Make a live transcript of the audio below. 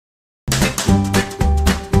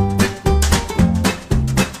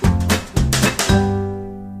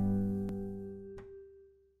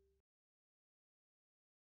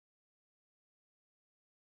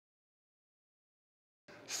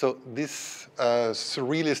So this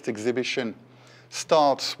Surrealist exhibition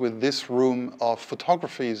starts with this room of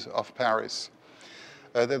photographies of Paris.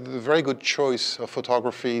 There's a very good choice of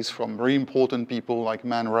photographies from very important people like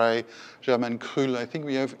Man Ray, Germaine Krull. I think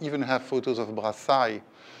we even have photos of Brassailles.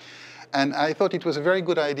 And I thought it was a very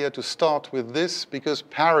good idea to start with this because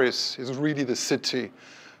Paris is really the city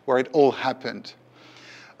where it all happened.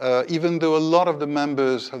 Even though a lot of the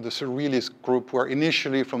members of the Surrealist group were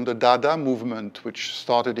initially from the Dada movement, which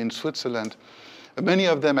started in Switzerland, many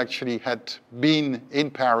of them actually had been in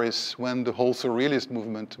Paris when the whole Surrealist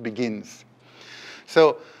movement begins.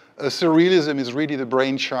 So Surrealism is really the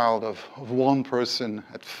brainchild of one person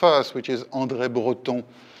at first, which is André Breton,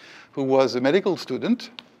 who was a medical student,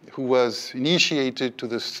 who was initiated to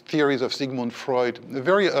the theories of Sigmund Freud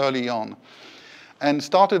very early on, and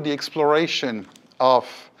started the exploration of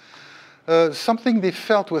something they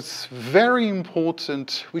felt was very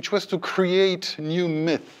important, which was to create new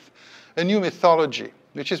myth, a new mythology,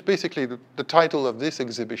 which is basically the title of this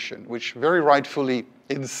exhibition, which very rightfully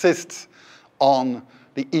insists on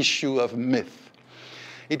the issue of myth.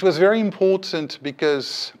 It was very important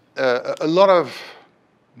because a lot of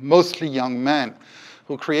mostly young men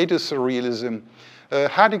who created Surrealism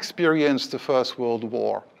had experienced the First World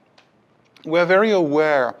War, were very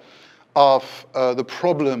aware of the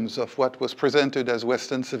problems of what was presented as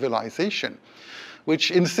Western civilization,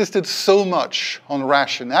 which insisted so much on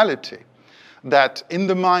rationality that in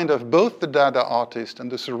the mind of both the Dada artist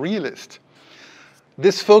and the Surrealist,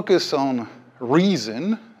 this focus on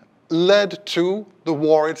reason led to the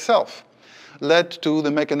war itself, led to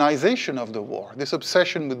the mechanization of the war, this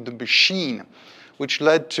obsession with the machine, which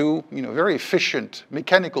led to very efficient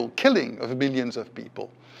mechanical killing of millions of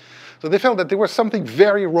people. So they felt that there was something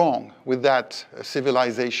very wrong with that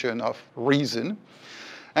civilization of reason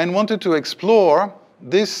and wanted to explore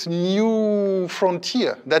this new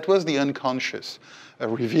frontier that was the unconscious,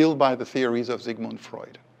 revealed by the theories of Sigmund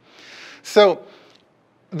Freud. So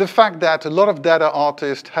the fact that a lot of Dada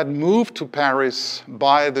artists had moved to Paris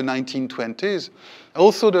by the 1920s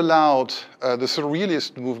also allowed the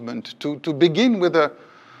Surrealist movement to begin with a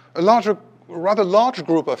rather large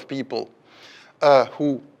group of people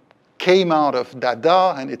who came out of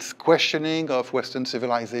Dada and its questioning of Western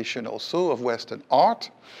civilization, also of Western art.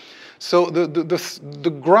 So the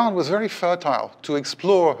ground was very fertile to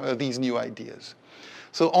explore these new ideas.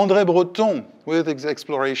 So André Breton, with his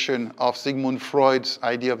exploration of Sigmund Freud's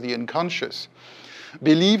idea of the unconscious,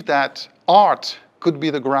 believed that art could be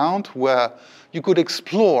the ground where you could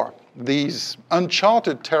explore these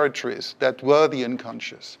uncharted territories that were the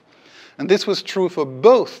unconscious. And this was true for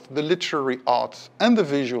both the literary arts and the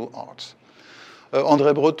visual arts.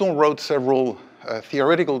 André Breton wrote several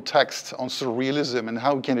theoretical texts on surrealism and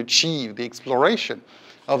how we can achieve the exploration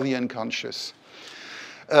of the unconscious.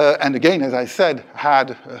 And again, as I said,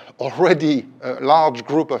 had already a large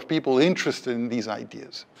group of people interested in these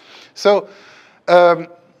ideas. So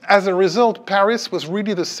as a result, Paris was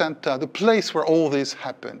really the center, the place where all this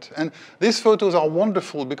happened. And these photos are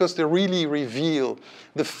wonderful because they really reveal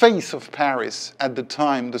the face of Paris at the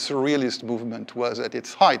time the Surrealist movement was at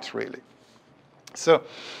its height, really. So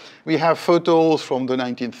we have photos from the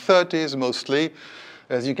 1930s, mostly.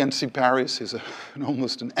 As you can see, Paris is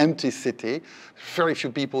almost an empty city. Very few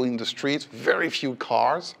people in the streets, very few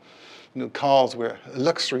cars. Cars were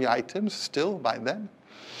luxury items still by then.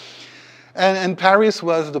 And Paris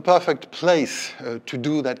was the perfect place to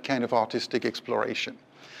do that kind of artistic exploration.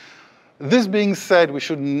 This being said, we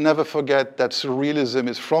should never forget that Surrealism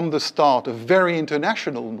is from the start a very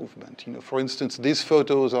international movement. For instance, these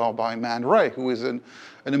photos are by Man Ray, who is an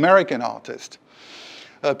American artist.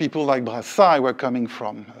 People like Brassailles were coming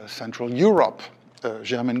from Central Europe.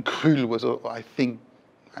 Germaine Krull was, I think,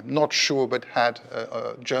 I'm not sure, but had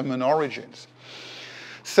German origins.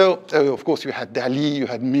 So, of course, you had Dali, you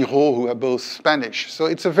had Miro, who are both Spanish. So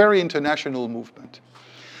it's a very international movement.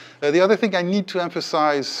 The other thing I need to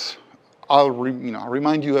emphasize, I'll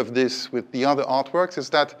remind you of this with the other artworks,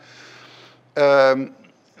 is that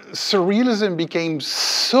Surrealism became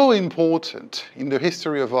so important in the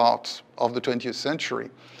history of art of the 20th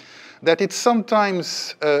century that it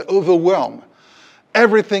sometimes overwhelmed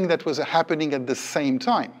everything that was happening at the same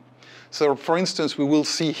time. So, for instance, we will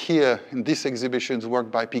see here in this exhibition's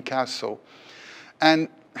work by Picasso. And,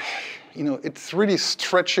 it's really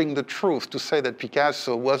stretching the truth to say that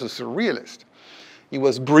Picasso was a surrealist. He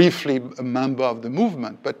was briefly a member of the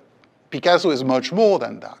movement, but Picasso is much more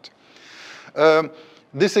than that.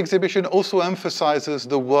 This exhibition also emphasizes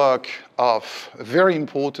the work of a very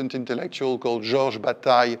important intellectual called Georges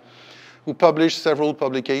Bataille, who published several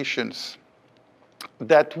publications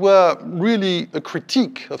that were really a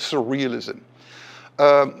critique of surrealism.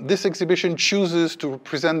 This exhibition chooses to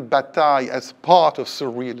present Bataille as part of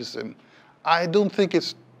surrealism. I don't think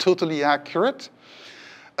it's totally accurate,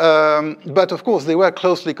 but of course they were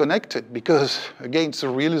closely connected because, again,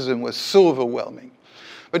 surrealism was so overwhelming.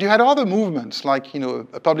 But you had other movements, like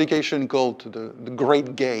a publication called the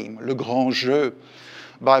Great Game, Le Grand Jeu,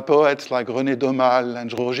 by poets like René Daumal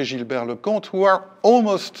and Roger Gilbert-Lecomte, who are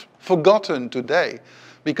almost forgotten today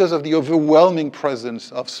because of the overwhelming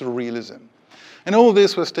presence of surrealism. And all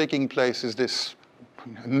this was taking place in this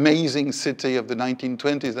amazing city of the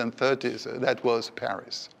 1920s and 30s that was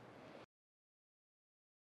Paris.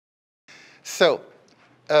 So,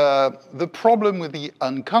 the problem with the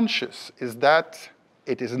unconscious is that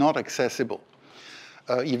it is not accessible.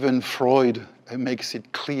 Even Freud makes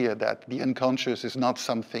it clear that the unconscious is not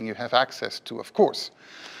something you have access to, of course.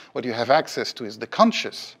 What you have access to is the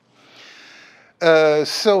conscious.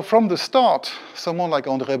 So from the start, someone like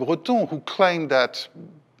André Breton, who claimed that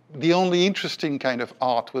the only interesting kind of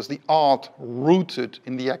art was the art rooted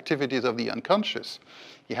in the activities of the unconscious,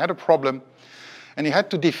 he had a problem. And he had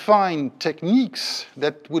to define techniques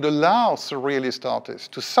that would allow surrealist artists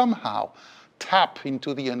to somehow tap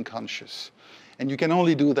into the unconscious. And you can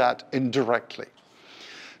only do that indirectly.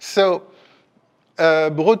 So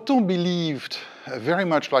Breton believed very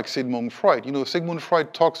much like Sigmund Freud. Sigmund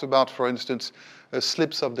Freud talks about, for instance,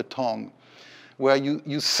 slips of the tongue, where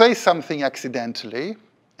you say something accidentally,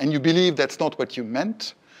 and you believe that's not what you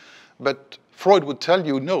meant, but Freud would tell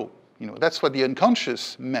you, no, that's what the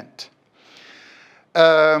unconscious meant.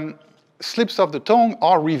 Slips of the tongue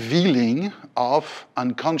are revealing of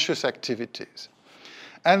unconscious activities.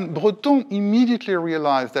 And Breton immediately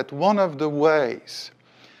realized that one of the ways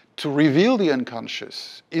to reveal the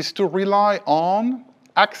unconscious is to rely on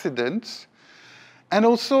accidents and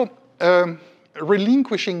also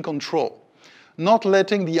relinquishing control, not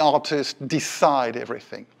letting the artist decide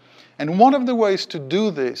everything. And one of the ways to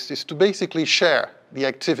do this is to basically share the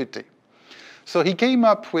activity. So he came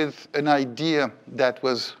up with an idea that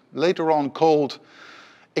was later on called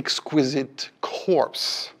exquisite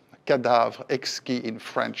corpse, cadavre exquis in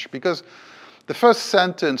French, because the first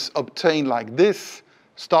sentence obtained like this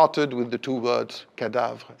started with the two words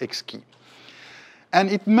cadavre exquis. And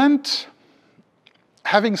it meant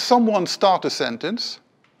having someone start a sentence,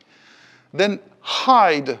 then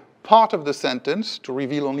hide part of the sentence to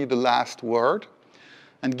reveal only the last word,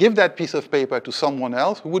 and give that piece of paper to someone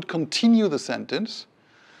else who would continue the sentence,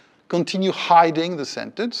 continue hiding the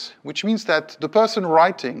sentence, which means that the person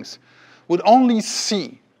writing would only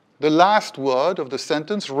see the last word of the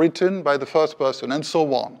sentence written by the first person, and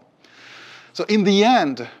so on. So in the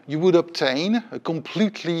end, you would obtain a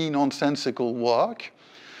completely nonsensical work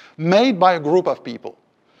made by a group of people.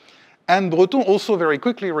 And Breton also very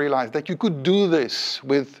quickly realized that you could do this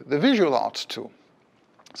with the visual arts too.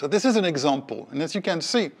 So this is an example. And as you can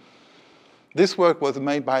see, this work was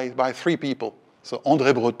made by three people. So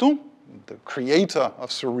André Breton, the creator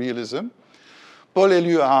of surrealism, Paul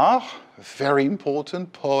Éluard, a very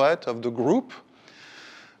important poet of the group,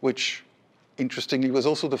 which interestingly was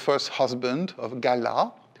also the first husband of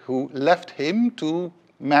Gala, who left him to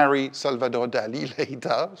marry Salvador Dali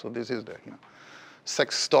later. So this is the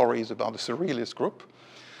sex stories about the surrealist group.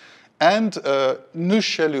 And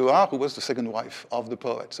Nush Éluard, who was the second wife of the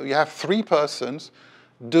poet. So you have three persons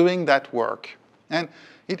doing that work. And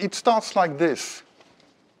it starts like this.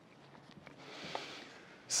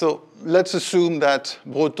 So let's assume that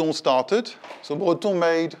Breton started. So Breton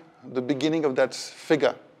made the beginning of that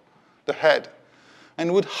figure, the head,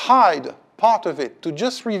 and would hide part of it to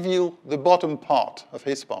just reveal the bottom part of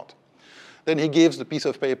his part. Then he gives the piece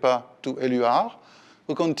of paper to Éluard,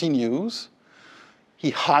 who continues. He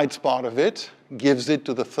hides part of it, gives it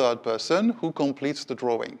to the third person, who completes the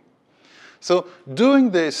drawing. So doing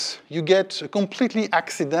this, you get a completely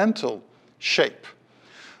accidental shape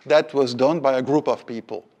that was done by a group of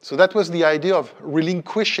people. So that was the idea of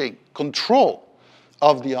relinquishing control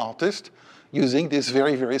of the artist using this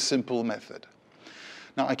very, very simple method.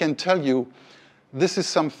 Now, I can tell you, this is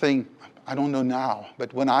something, I don't know now,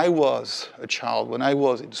 but when I was a child, when I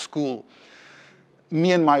was in school,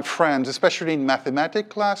 me and my friends, especially in mathematics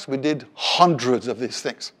class, we did hundreds of these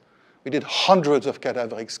things. We did hundreds of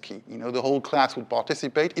cadavre exquis. The whole class would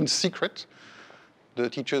participate in secret. The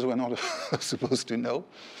teachers were not supposed to know.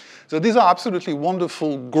 So these are absolutely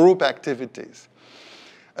wonderful group activities.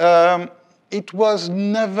 It was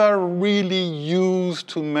never really used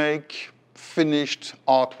to make finished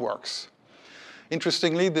artworks.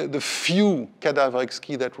 Interestingly, the few cadavre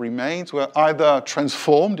exquis that remains were either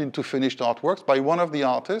transformed into finished artworks by one of the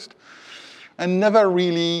artists, and never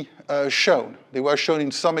really shown. They were shown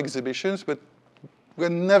in some exhibitions, but were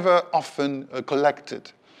never often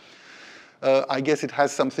collected. I guess it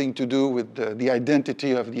has something to do with the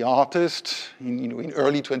identity of the artist in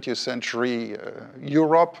early 20th century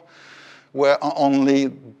Europe, where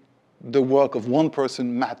only the work of one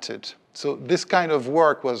person mattered. So this kind of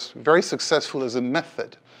work was very successful as a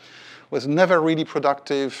method, was never really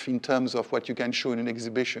productive in terms of what you can show in an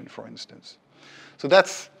exhibition, for instance. So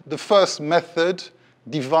that's the first method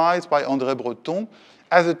devised by André Breton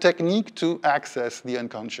as a technique to access the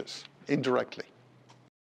unconscious indirectly.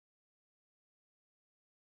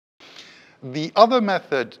 The other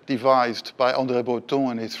method devised by André Breton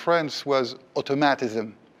and his friends was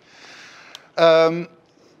automatism.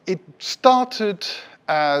 It started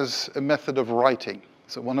as a method of writing.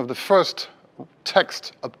 So one of the first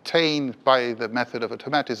texts obtained by the method of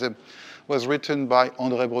automatism was written by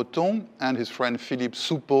André Breton and his friend Philippe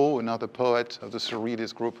Soupeau, another poet of the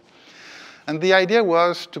Surrealist group. And the idea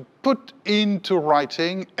was to put into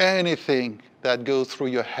writing anything that goes through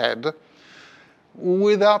your head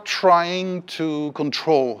without trying to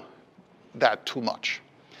control that too much.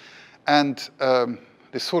 And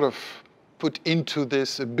they sort of put into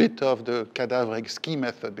this a bit of the cadavre exquis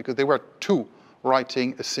method, because they were two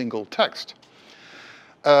writing a single text.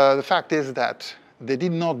 The fact is that they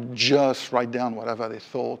did not just write down whatever they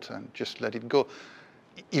thought and just let it go.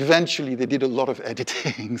 Eventually, they did a lot of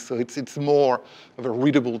editing, so it's more of a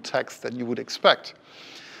readable text than you would expect.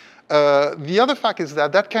 The other fact is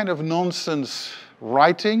that that kind of nonsense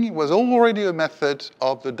writing was already a method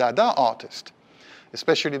of the Dada artist.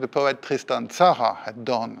 Especially the poet Tristan Tzara had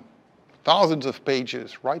done thousands of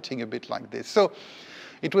pages writing a bit like this. So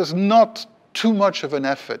it was not too much of an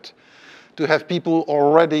effort to have people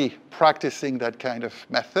already practicing that kind of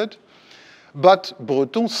method. But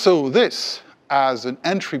Breton saw this as an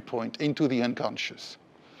entry point into the unconscious.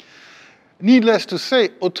 Needless to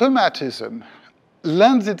say, automatism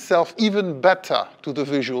lends itself even better to the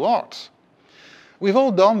visual arts. We've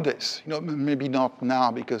all done this, maybe not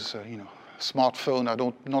now because smartphone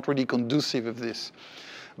are not really conducive of this.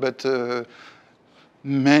 But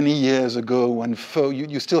many years ago, when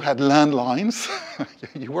you still had landlines,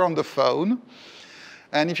 you were on the phone,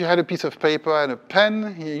 and if you had a piece of paper and a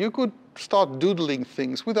pen, you could start doodling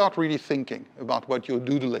things without really thinking about what you're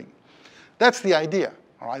doodling. That's the idea,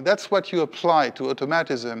 all right? That's what you apply to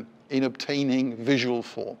automatism in obtaining visual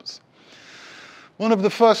forms. One of the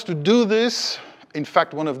first to do this, in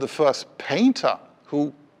fact, one of the first painter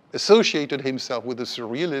who associated himself with the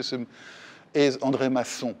Surrealism, is André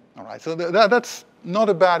Masson, all right? So that's not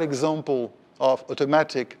a bad example of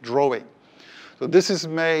automatic drawing. So this is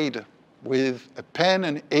made with a pen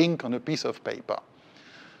and ink on a piece of paper.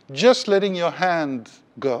 Just letting your hand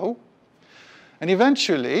go, and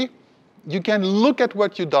eventually you can look at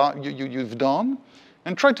what you've done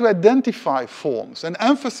and try to identify forms and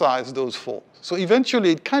emphasize those forms. So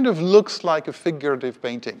eventually it kind of looks like a figurative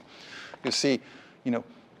painting. You see,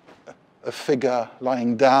 a figure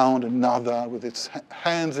lying down, another with its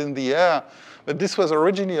hands in the air. But this was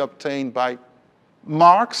originally obtained by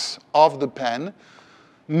marks of the pen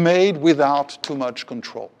made without too much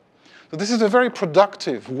control. So this is a very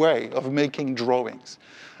productive way of making drawings.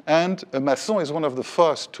 And Masson is one of the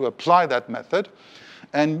first to apply that method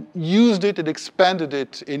and used it and expanded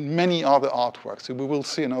it in many other artworks. So we will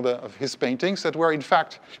see another of his paintings that were, in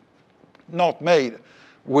fact, not made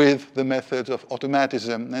with the methods of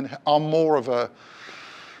automatism and are more of a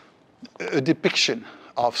depiction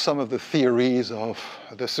of some of the theories of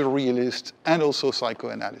the Surrealists and also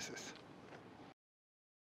psychoanalysis.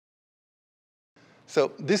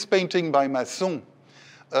 So this painting by Masson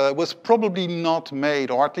was probably not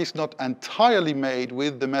made, or at least not entirely made,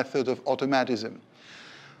 with the method of automatism.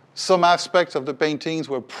 Some aspects of the paintings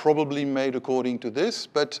were probably made according to this,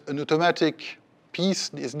 but an automatic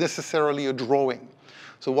piece is necessarily a drawing.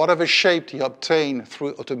 So whatever shape he obtained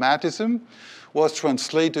through automatism was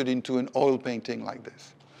translated into an oil painting like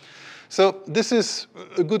this. So this is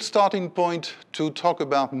a good starting point to talk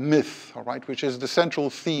about myth, all right, which is the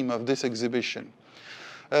central theme of this exhibition.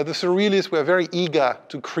 The Surrealists were very eager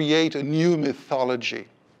to create a new mythology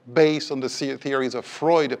based on the theories of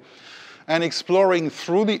Freud and exploring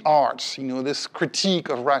through the arts, this critique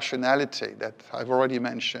of rationality that I've already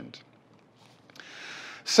mentioned.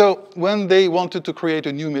 So when they wanted to create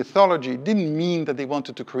a new mythology, it didn't mean that they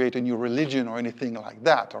wanted to create a new religion or anything like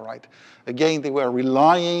that, all right? Again, they were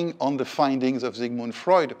relying on the findings of Sigmund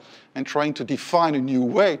Freud and trying to define a new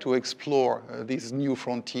way to explore these new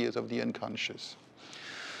frontiers of the unconscious.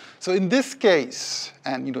 So in this case,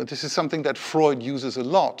 and this is something that Freud uses a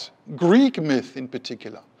lot, Greek myth in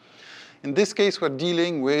particular, In this case, we're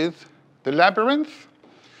dealing with the labyrinth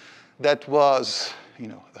that was,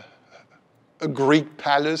 a Greek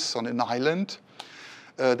palace on an island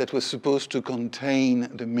that was supposed to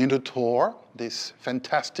contain the Minotaur, this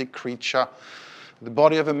fantastic creature, the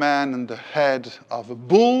body of a man and the head of a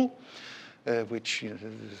bull, which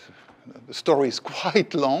the story is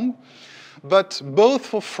quite long. But both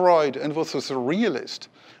for Freud and for the Surrealist,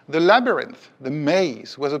 the labyrinth, the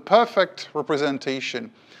maze, was a perfect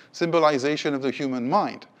representation, symbolization of the human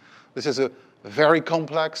mind. This is a very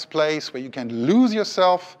complex place where you can lose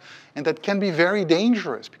yourself, and that can be very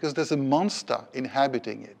dangerous because there's a monster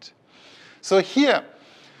inhabiting it. So here,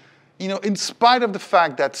 in spite of the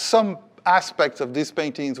fact that some aspects of these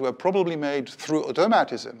paintings were probably made through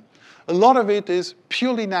automatism, a lot of it is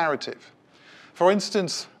purely narrative. For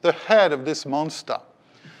instance, the head of this monster,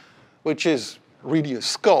 which is really a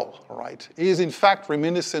skull, right, is in fact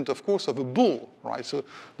reminiscent, of course, of a bull, right? So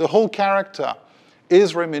the whole character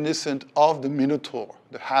is reminiscent of the Minotaur,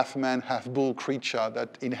 the half-man, half-bull creature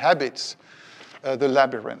that inhabits the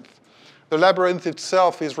labyrinth. The labyrinth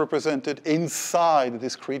itself is represented inside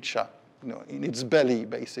this creature, in its belly,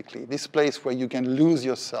 basically, this place where you can lose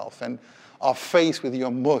yourself and are faced with your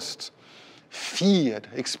most feared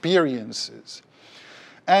experiences.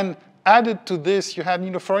 And added to this, you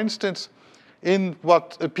have, for instance, in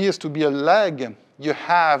what appears to be a leg, you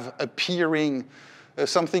have appearing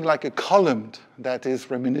something like a column that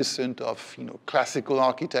is reminiscent of classical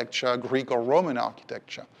architecture, Greek or Roman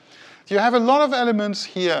architecture. So you have a lot of elements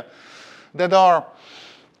here that are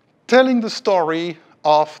telling the story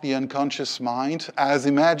of the unconscious mind as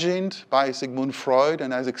imagined by Sigmund Freud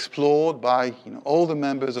and as explored by all the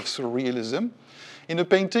members of Surrealism in a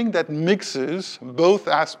painting that mixes both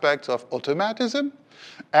aspects of automatism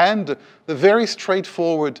and the very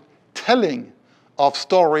straightforward telling of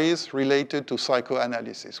stories related to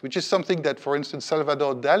psychoanalysis, which is something that, for instance,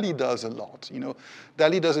 Salvador Dali does a lot.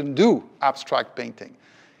 Dali doesn't do abstract painting.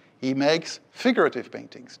 He makes figurative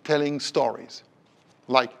paintings, telling stories,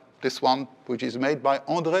 like this one, which is made by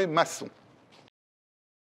André Masson.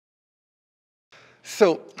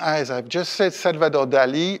 So, as I've just said, Salvador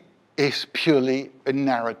Dali is purely a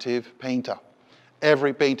narrative painter.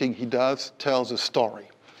 Every painting he does tells a story.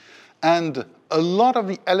 And a lot of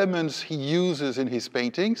the elements he uses in his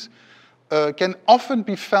paintings can often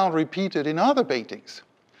be found repeated in other paintings.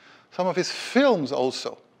 Some of his films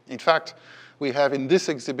also. In fact, we have in this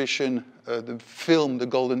exhibition the film The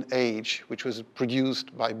Golden Age, which was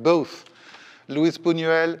produced by both Luis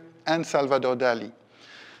Buñuel and Salvador Dali.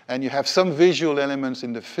 And you have some visual elements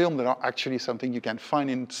in the film that are actually something you can find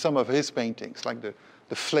in some of his paintings, like the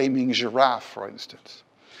flaming giraffe, for instance.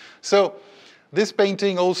 So this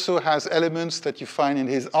painting also has elements that you find in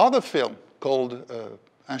his other film called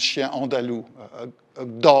Un chien andalou, a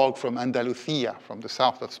dog from Andalusia, from the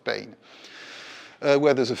south of Spain,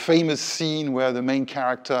 where there's a famous scene where the main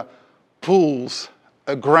character pulls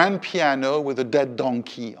a grand piano with a dead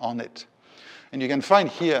donkey on it. And you can find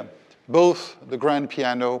here both the grand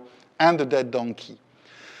piano and the dead donkey.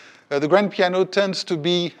 The grand piano tends to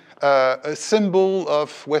be a symbol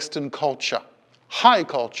of Western culture, high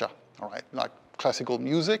culture, all right, like classical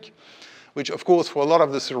music, which of course for a lot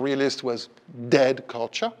of the Surrealists was dead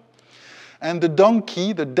culture. And the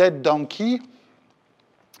donkey, the dead donkey,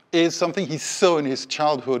 is something he saw in his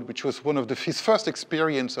childhood, which was one of his first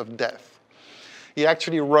experience of death. He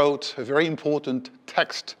actually wrote a very important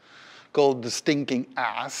text called The Stinking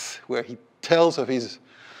Ass, where he tells of his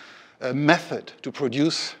method to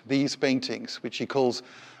produce these paintings, which he calls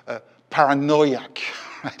paranoiac,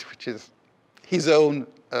 right? Which is his own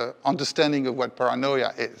understanding of what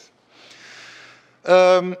paranoia is.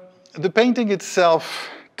 The painting itself,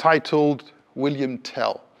 titled William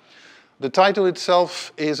Tell. The title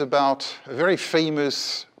itself is about a very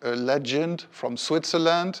famous legend from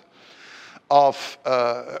Switzerland of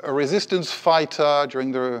a resistance fighter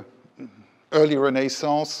during the early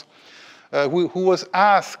Renaissance who was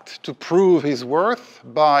asked to prove his worth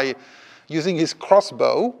by using his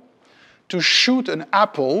crossbow to shoot an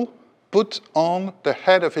apple put on the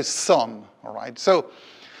head of his son, all right? So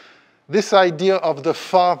this idea of the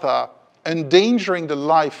father endangering the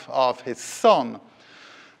life of his son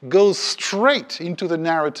goes straight into the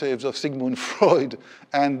narratives of Sigmund Freud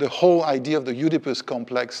and the whole idea of the Oedipus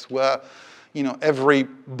complex, where every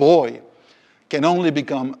boy can only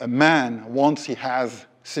become a man once he has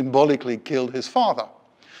symbolically killed his father.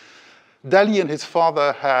 Dali and his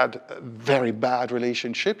father had a very bad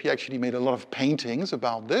relationship. He actually made a lot of paintings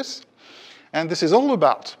about this. And this is all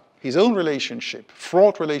about his own relationship,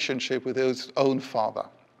 fraught relationship with his own father.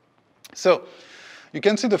 So you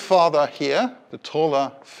can see the father here, the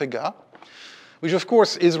taller figure, which of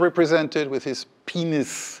course is represented with his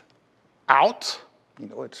penis out,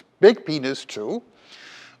 it's big penis too,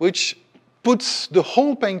 which puts the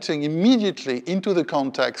whole painting immediately into the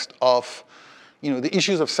context of the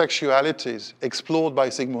issues of sexualities explored by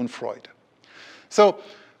Sigmund Freud. So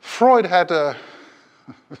Freud had a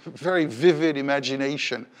very vivid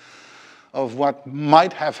imagination of what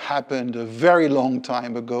might have happened a very long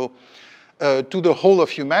time ago to the whole of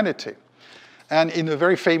humanity. And in a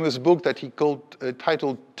very famous book that he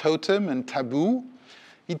titled Totem and Taboo,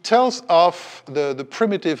 he tells of the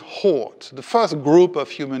primitive horde, the first group of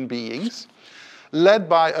human beings, led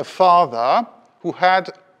by a father who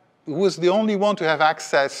was the only one to have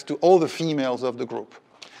access to all the females of the group.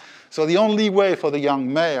 So the only way for the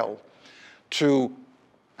young male to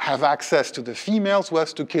have access to the females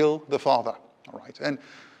was to kill the father. All right? And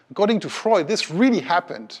according to Freud, this really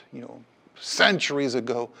happened, centuries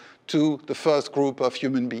ago to the first group of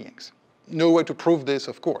human beings. No way to prove this,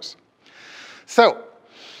 of course. So,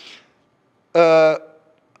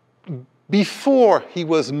 before he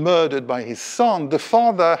was murdered by his son, the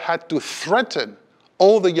father had to threaten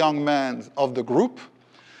all the young men of the group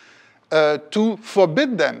to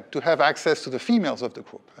forbid them to have access to the females of the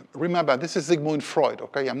group. Remember, this is Sigmund Freud,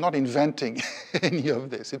 okay? I'm not inventing any of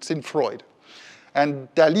this. It's in Freud.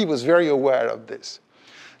 And Dali was very aware of this.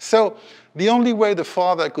 So the only way the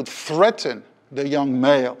father could threaten the young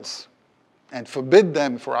males and forbid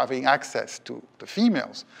them from having access to the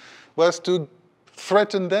females was to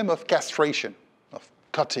threaten them of castration, of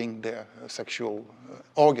cutting their sexual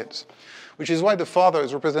organs, which is why the father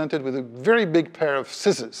is represented with a very big pair of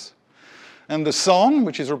scissors. And the son,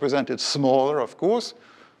 which is represented smaller, of course,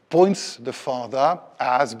 points the father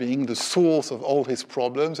as being the source of all his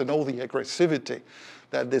problems and all the aggressivity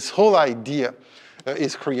that this whole idea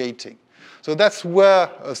is creating. So that's where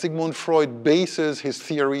Sigmund Freud bases his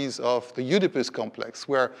theories of the Oedipus complex,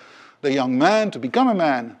 where the young man, to become a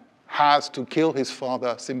man, has to kill his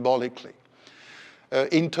father symbolically.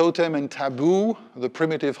 In Totem and Taboo, the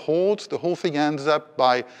primitive hordes, the whole thing ends up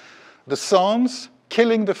by the sons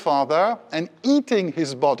killing the father and eating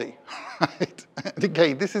his body. Right?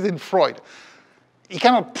 Again, this is in Freud. He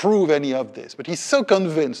cannot prove any of this, but he's so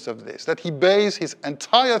convinced of this that he based his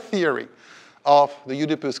entire theory of the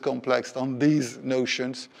Oedipus complex on these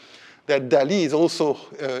notions that Dali is also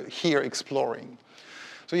here exploring.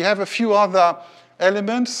 So you have a few other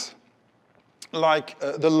elements, like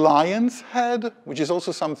the lion's head, which is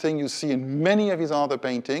also something you see in many of his other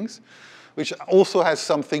paintings, which also has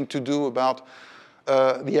something to do about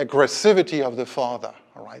the aggressivity of the father.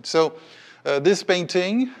 All right? So this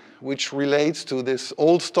painting, which relates to these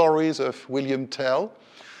old stories of William Tell,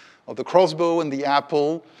 of the crossbow and the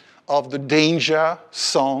apple, of the danger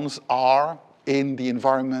sons are in the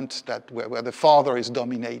environment where the father is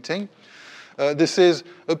dominating. This is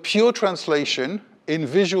a pure translation in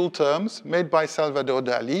visual terms made by Salvador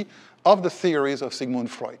Dali of the theories of Sigmund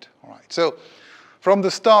Freud. All right. So from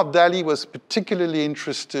the start, Dali was particularly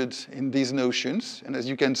interested in these notions. And as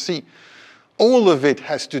you can see, all of it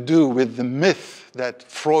has to do with the myth that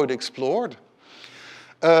Freud explored.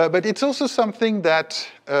 But it's also something that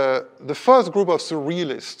the first group of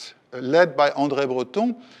surrealists, led by André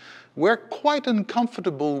Breton, were quite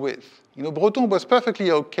uncomfortable with. Breton was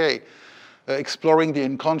perfectly okay exploring the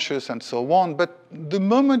unconscious and so on, but the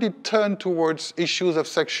moment it turned towards issues of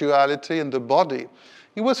sexuality and the body,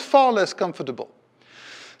 he was far less comfortable.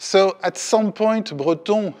 So at some point,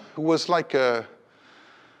 Breton, who was like a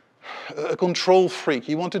control freak,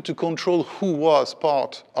 he wanted to control who was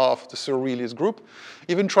part of the surrealist group,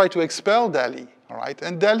 even tried to expel Dali, all right?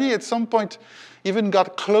 And Dali at some point even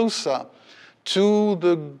got closer to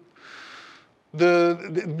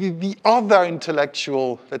the other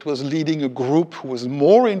intellectual that was leading a group who was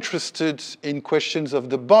more interested in questions of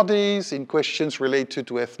the bodies, in questions related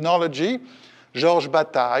to ethnology, Georges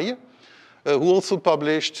Bataille, who also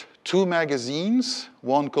published 2 magazines,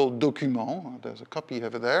 one called Document, there's a copy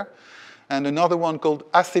over there, and another one called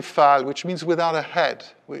Acéphale, which means without a head.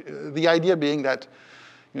 The idea being that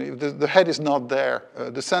the head is not there,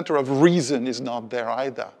 the center of reason is not there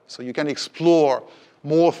either. So you can explore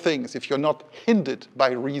more things if you're not hindered by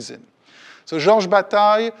reason. So Georges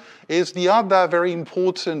Bataille is the other very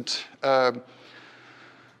important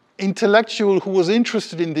intellectual who was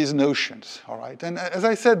interested in these notions, all right? And as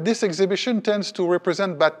I said, this exhibition tends to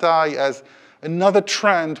represent Bataille as another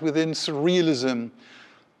trend within surrealism.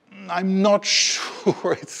 I'm not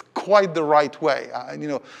sure it's quite the right way.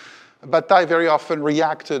 Bataille very often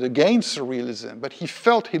reacted against surrealism, but he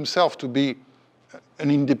felt himself to be an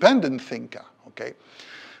independent thinker, okay?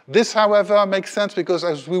 This, however, makes sense because,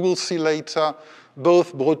 as we will see later,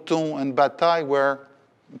 both Breton and Bataille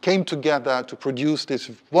came together to produce this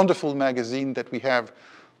wonderful magazine that we have,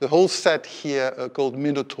 the whole set here called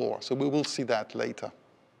Minotaur. So we will see that later.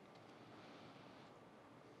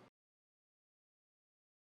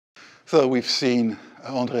 So we've seen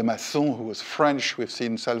André Masson, who was French. We've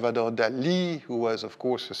seen Salvador Dali, who was, of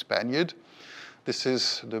course, a Spaniard. This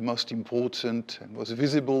is the most important and most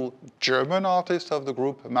visible German artist of the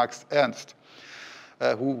group, Max Ernst,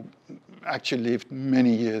 who actually lived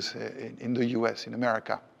many years in the US, in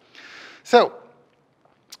America. So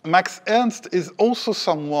Max Ernst is also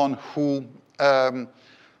someone who,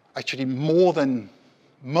 actually more than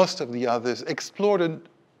most of the others, explored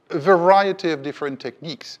a variety of different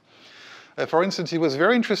techniques. For instance, he was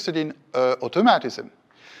very interested in automatism.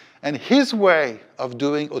 And his way of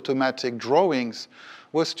doing automatic drawings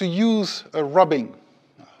was to use a rubbing,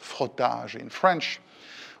 frottage in French,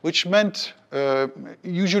 which meant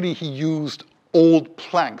usually he used old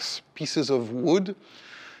planks, pieces of wood.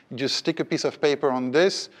 You just stick a piece of paper on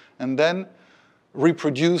this and then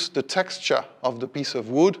reproduce the texture of the piece of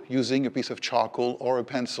wood using a piece of charcoal or a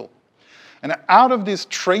pencil. And out of these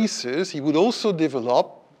traces, he would also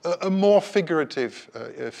develop a more figurative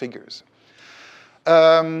figures.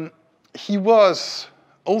 He was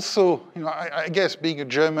also, I guess, being a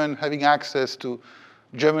German, having access to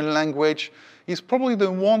German language, he's probably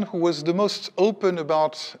the one who was the most open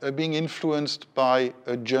about being influenced by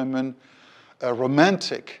German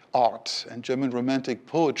romantic art and German romantic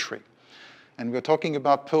poetry. And we're talking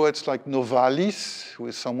about poets like Novalis, who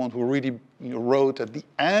is someone who really wrote at the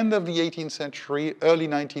end of the 18th century, early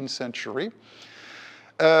 19th century.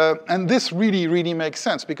 And this really, really makes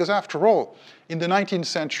sense because, after all, in the 19th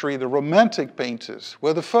century, the Romantic painters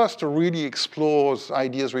were the first to really explore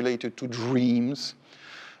ideas related to dreams.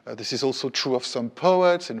 This is also true of some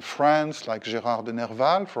poets in France, like Gérard de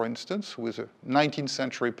Nerval, for instance, who is a 19th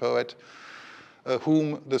century poet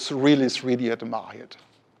whom the Surrealists really admired.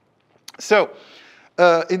 So,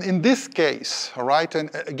 in this case, all right,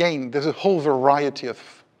 and again, there's a whole variety of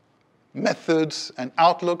methods and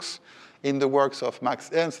outlooks in the works of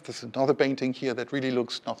Max Ernst. There's another painting here that really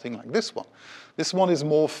looks nothing like this one. This one is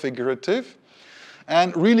more figurative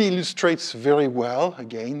and really illustrates very well,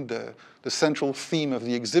 again, the central theme of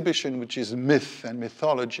the exhibition, which is myth and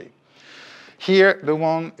mythology. Here,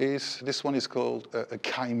 this one is called a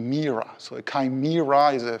chimera. So a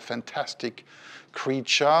chimera is a fantastic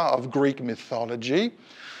creature of Greek mythology,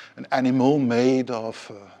 an animal made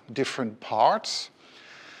of different parts.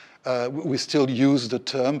 We still use the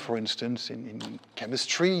term, for instance, in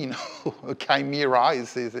chemistry. A chimera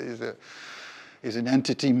is an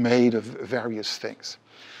entity made of various things.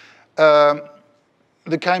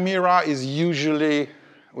 The chimera is usually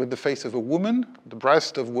with the face of a woman, the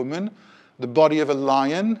breast of a woman, the body of a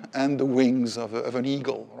lion, and the wings of an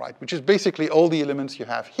eagle, right? Which is basically all the elements you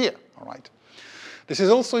have here, all right? This is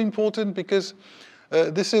also important because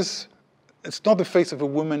it's not the face of a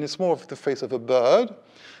woman, it's more of the face of a bird,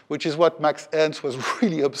 which is what Max Ernst was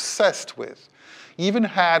really obsessed with. He even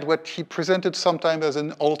had what he presented sometimes as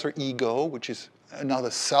an alter ego, which is another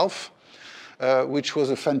self, which was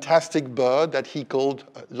a fantastic bird that he called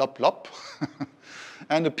Lop Lop,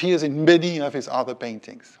 and appears in many of his other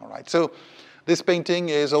paintings. All right, so this painting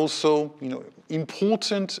is also,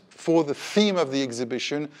 important for the theme of the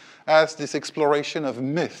exhibition as this exploration of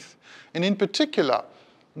myth, and in particular,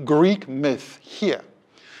 Greek myth here.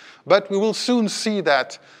 But we will soon see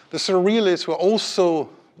that the Surrealists were also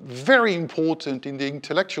very important in the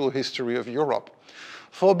intellectual history of Europe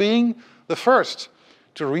for being the first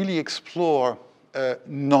to really explore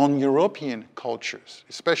non-European cultures,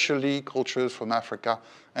 especially cultures from Africa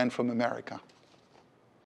and from America.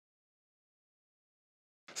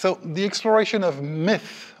 So the exploration of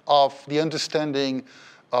myth, of the understanding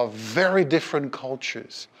of very different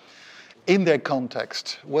cultures in their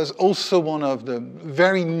context, was also one of the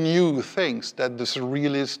very new things that the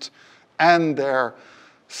Surrealists and their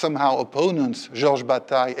somehow opponents, Georges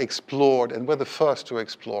Bataille, explored and were the first to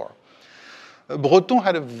explore. Breton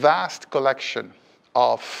had a vast collection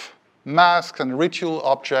of masks and ritual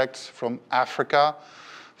objects from Africa,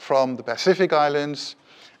 from the Pacific Islands,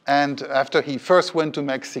 and after he first went to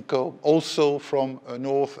Mexico, also from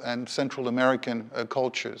North and Central American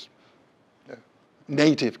cultures,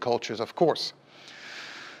 native cultures, of course.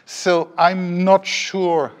 So I'm not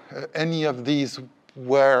sure any of these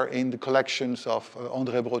were in the collections of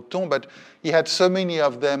André Breton, but he had so many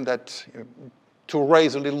of them that to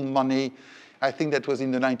raise a little money, I think that was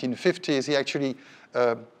in the 1950s, he actually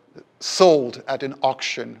sold at an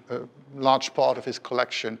auction a large part of his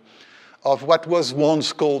collection of what was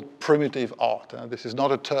once called primitive art. This is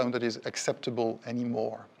not a term that is acceptable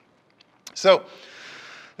anymore. So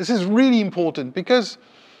this is really important because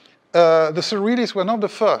the Surrealists were not the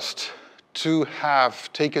first to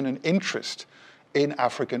have taken an interest in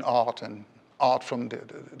African art and art from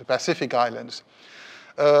the Pacific Islands.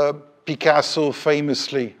 Picasso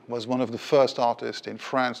famously was one of the first artists in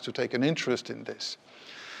France to take an interest in this.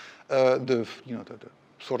 The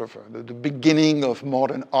beginning of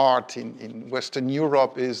modern art in Western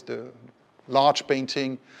Europe is the large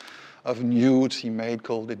painting of nudes he made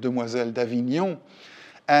called Les Demoiselles d'Avignon.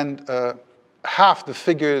 And half the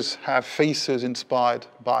figures have faces inspired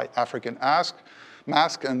by African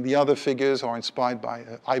mask, and the other figures are inspired by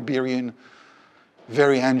Iberian,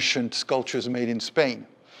 very ancient sculptures made in Spain.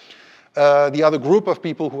 The other group of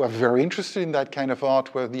people who are very interested in that kind of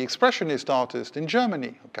art were the Expressionist artists in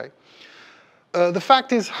Germany. Okay? The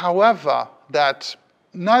fact is, however, that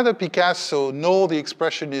neither Picasso nor the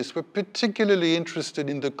Expressionists were particularly interested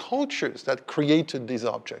in the cultures that created these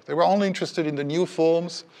objects. They were only interested in the new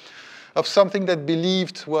forms of something that they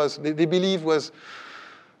believed was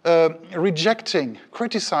rejecting,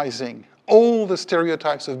 criticizing all the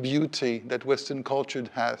stereotypes of beauty that Western culture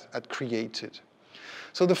had created.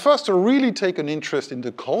 So the first to really take an interest in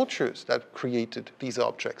the cultures that created these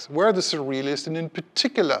objects were the Surrealists, and in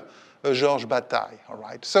particular, Georges Bataille, all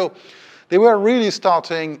right? So they were really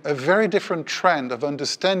starting a very different trend of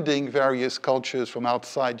understanding various cultures from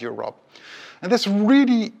outside Europe. And this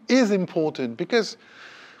really is important because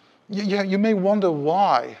you may wonder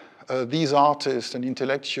why these artists and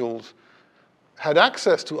intellectuals had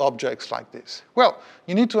access to objects like this. Well,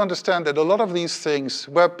 you need to understand that a lot of these things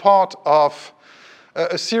were part of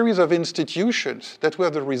a series of institutions that were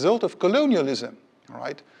the result of colonialism, all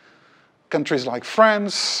right? Countries like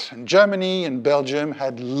France and Germany and Belgium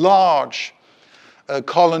had large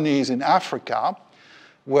colonies in Africa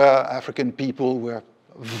where African people were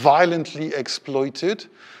violently exploited,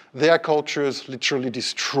 their cultures literally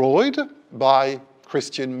destroyed by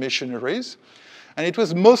Christian missionaries. And it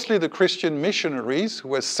was mostly the Christian missionaries who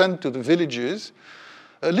were sent to the villages,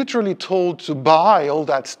 literally told to buy all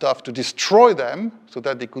that stuff, to destroy them, so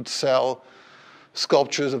that they could sell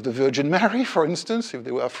sculptures of the Virgin Mary, for instance, if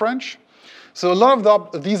they were French. So a lot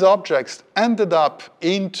of these objects ended up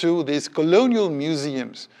into these colonial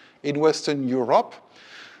museums in Western Europe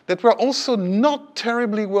that were also not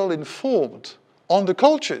terribly well informed on the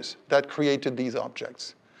cultures that created these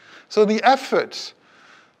objects. So the efforts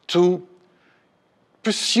to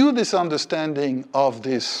pursue this understanding of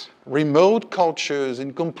these remote cultures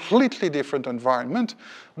in completely different environment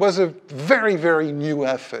was a very, very new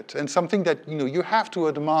effort, and something that you have to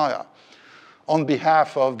admire on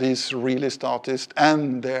behalf of these realist artists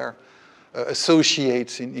and their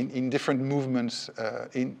associates in different movements,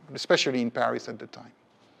 especially in Paris at the time.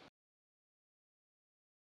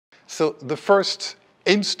 So the first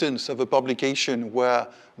instance of a publication where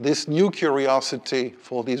this new curiosity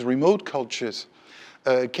for these remote cultures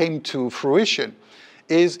came to fruition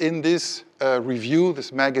is in this review,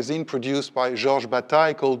 this magazine produced by Georges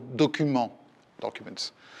Bataille called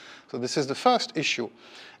Documents. So this is the first issue.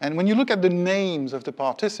 And when you look at the names of the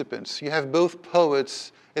participants, you have both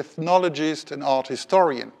poets, ethnologists, and art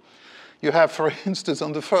historian. You have, for instance,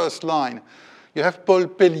 on the first line, you have Paul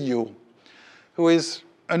Pelliot, who is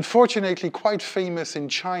unfortunately quite famous in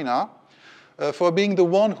China for being the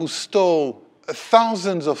one who stole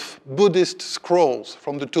thousands of Buddhist scrolls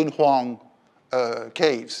from the Tunhuang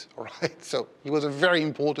caves, right? So he was a very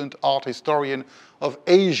important art historian of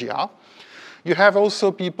Asia. You have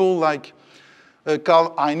also people like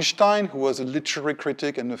Carl Einstein, who was a literary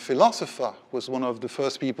critic and a philosopher, was one of the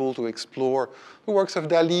first people to explore the works of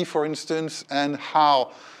Dali, for instance, and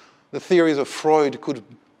how the theories of Freud could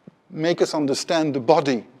make us understand the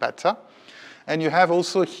body better. And you have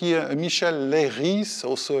also here Michel Leiris,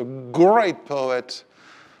 also a great poet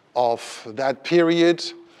of that period,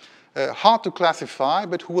 hard to classify,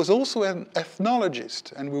 but who was also an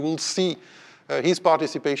ethnologist. And we will see his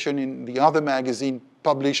participation in the other magazine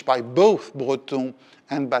published by both Breton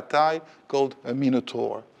and Bataille called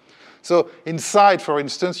Minotaur. So inside, for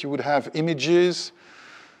instance, you would have images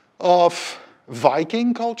of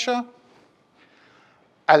Viking culture,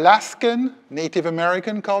 Alaskan, Native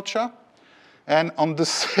American culture, and on the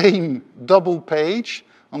same double page,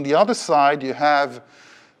 on the other side, you have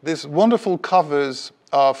these wonderful covers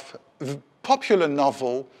of popular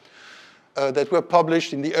novel that were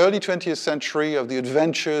published in the early 20th century of the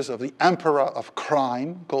adventures of the Emperor of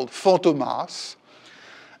Crime called Fantomas.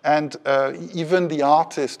 And even the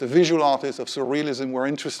artists, the visual artists of Surrealism were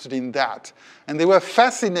interested in that. And they were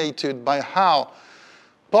fascinated by how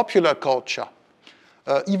popular culture,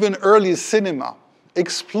 even early cinema,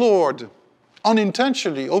 explored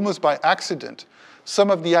unintentionally, almost by accident,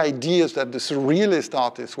 some of the ideas that the Surrealist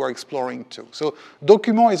artists were exploring too. So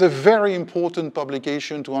Document is a very important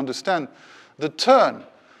publication to understand the turn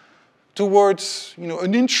towards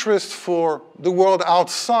an interest for the world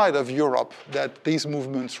outside of Europe that these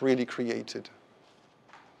movements really created.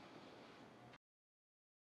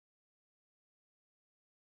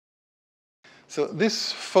 So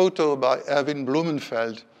this photo by Erwin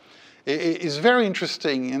Blumenfeld is very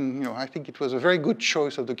interesting, and I think it was a very good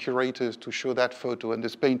choice of the curators to show that photo and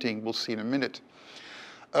this painting. We'll see in a minute.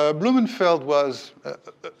 Blumenfeld was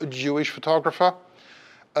a Jewish photographer.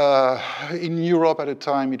 In Europe at the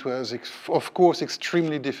time, it was, of course,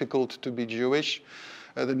 extremely difficult to be Jewish.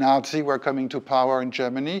 The Nazis were coming to power in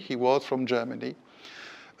Germany. He was from Germany.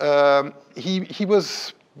 He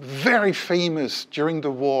was very famous during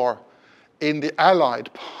the war in the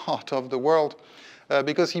Allied part of the world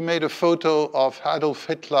because he made a photo of Adolf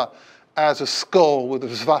Hitler as a skull with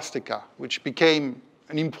a swastika, which became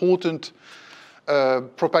an important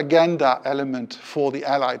propaganda element for the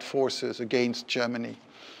Allied forces against Germany.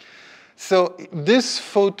 So this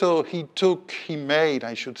photo he made,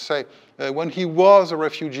 I should say, when he was a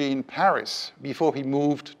refugee in Paris, before he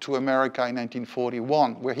moved to America in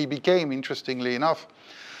 1941, where he became, interestingly enough,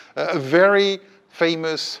 a very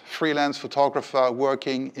famous freelance photographer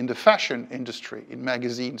working in the fashion industry, in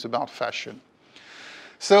magazines about fashion.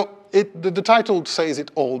 So the title says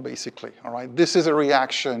it all, basically. All right? This is a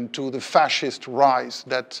reaction to the fascist rise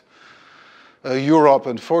that Europe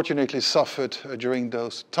unfortunately suffered during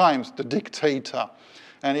those times, the dictator.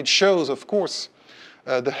 And it shows, of course,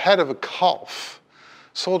 the head of a calf,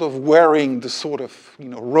 sort of wearing the sort of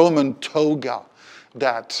Roman toga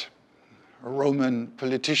that Roman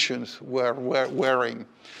politicians were wearing.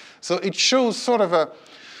 So it shows sort of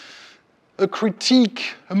a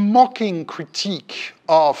critique, a mocking critique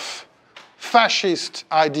of fascist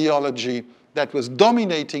ideology that was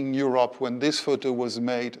dominating Europe when this photo was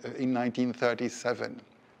made in 1937.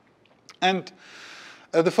 And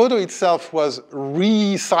the photo itself was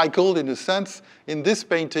recycled, in a sense, in this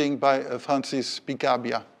painting by Francis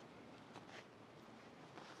Picabia.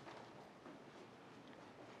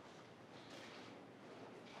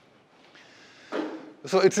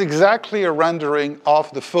 So it's exactly a rendering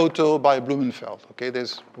of the photo by Blumenfeld. Okay,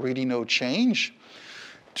 there's really no change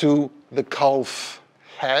to the calf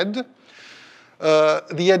head.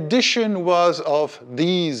 The addition was of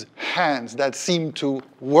these hands that seem to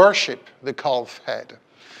worship the calf head.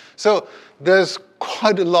 So there's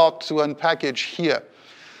quite a lot to unpackage here.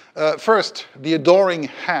 First, the adoring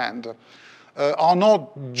hand are not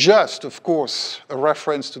just, of course, a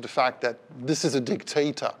reference to the fact that this is a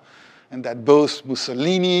dictator and that both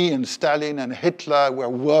Mussolini and Stalin and Hitler were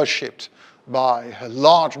worshipped by a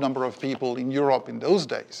large number of people in Europe in those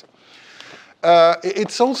days.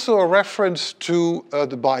 It's also a reference to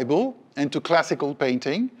the Bible and to classical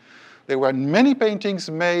painting. There were many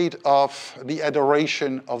paintings made of the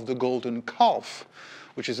adoration of the golden calf,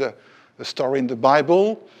 which is a story in the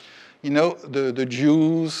Bible. The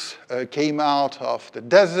Jews came out of the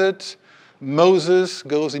desert. Moses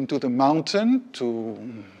goes into the mountain to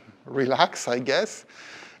relax, I guess,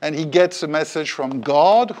 and he gets a message from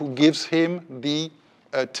God who gives him the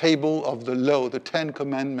table of the law, the 10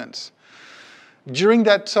 Commandments. During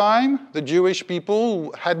that time, the Jewish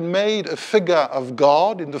people had made a figure of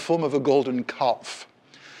God in the form of a golden calf.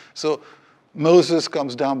 So Moses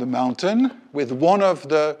comes down the mountain with one of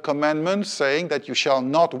the commandments saying that you shall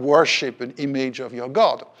not worship an image of your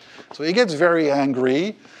God. So he gets very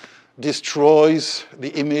angry, destroys the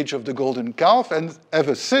image of the golden calf, and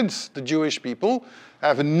ever since, the Jewish people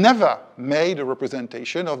have never made a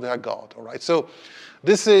representation of their God. All right? So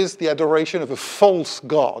this is the adoration of a false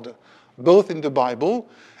God, both in the Bible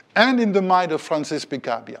and in the mind of Francis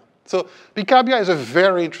Picabia. So Picabia is a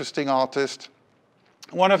very interesting artist,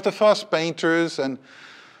 one of the first painters and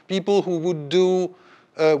people who would do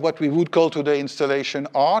what we would call today installation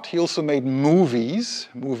art. He also made movies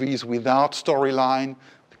without storyline,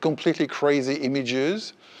 completely crazy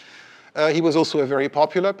images. He was also a very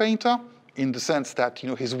popular painter in the sense that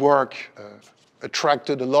his work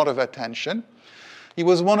attracted a lot of attention. He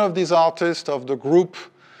was one of these artists of the group,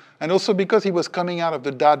 and also because he was coming out of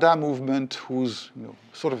the Dada movement, whose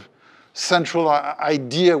sort of central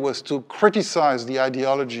idea was to criticize the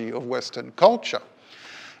ideology of Western culture.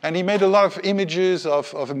 And he made a lot of images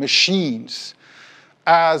of machines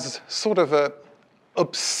as sort of a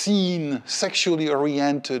obscene, sexually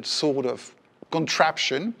oriented sort of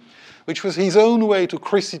contraption, which was his own way to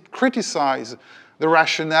criticize the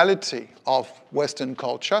rationality of Western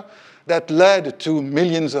culture that led to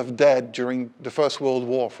millions of dead during the First World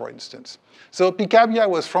War, for instance. So Picabia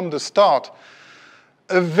was from the start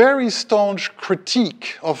a very staunch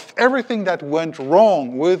critique of everything that went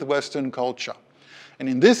wrong with Western culture. And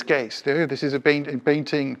in this case, this is a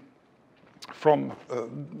painting from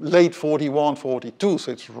late 41, 42,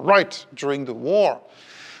 so it's right during the war.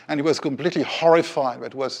 And he was completely horrified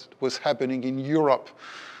at what was happening in Europe,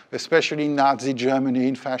 especially in Nazi Germany,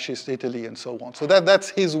 in fascist Italy, and so on. So that's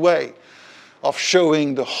his way of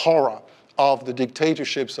showing the horror of the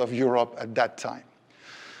dictatorships of Europe at that time.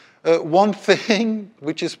 One thing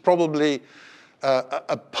which is probably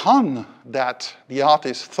a pun that the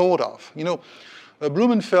artist thought of,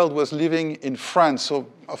 Blumenfeld was living in France, so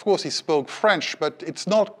of course he spoke French, but it's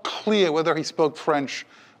not clear whether he spoke French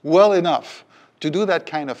well enough to do that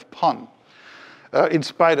kind of pun. In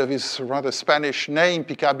spite of his rather Spanish name,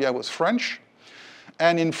 Picabia was French.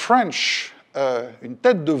 And in French, une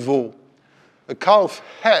tête de veau, a calf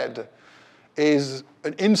head, is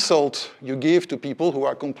an insult you give to people who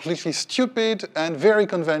are completely stupid and very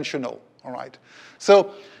conventional, all right?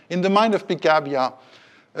 So in the mind of Picabia,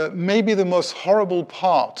 maybe the most horrible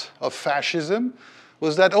part of fascism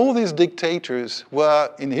was that all these dictators were,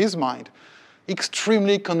 in his mind,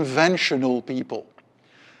 extremely conventional people.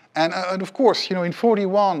 And of course, in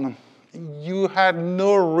 41, you had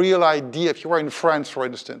no real idea, if you were in France, for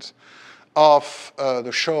instance, of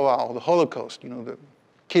the Shoah or the Holocaust, the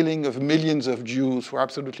killing of millions of Jews for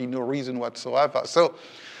absolutely no reason whatsoever. So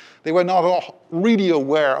they were not really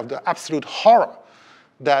aware of the absolute horror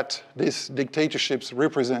that these dictatorships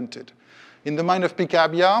represented. In the mind of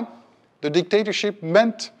Picabia, the dictatorship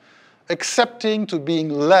meant accepting to being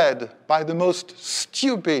led by the most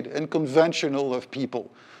stupid and conventional of people,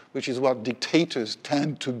 which is what dictators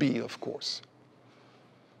tend to be, of course.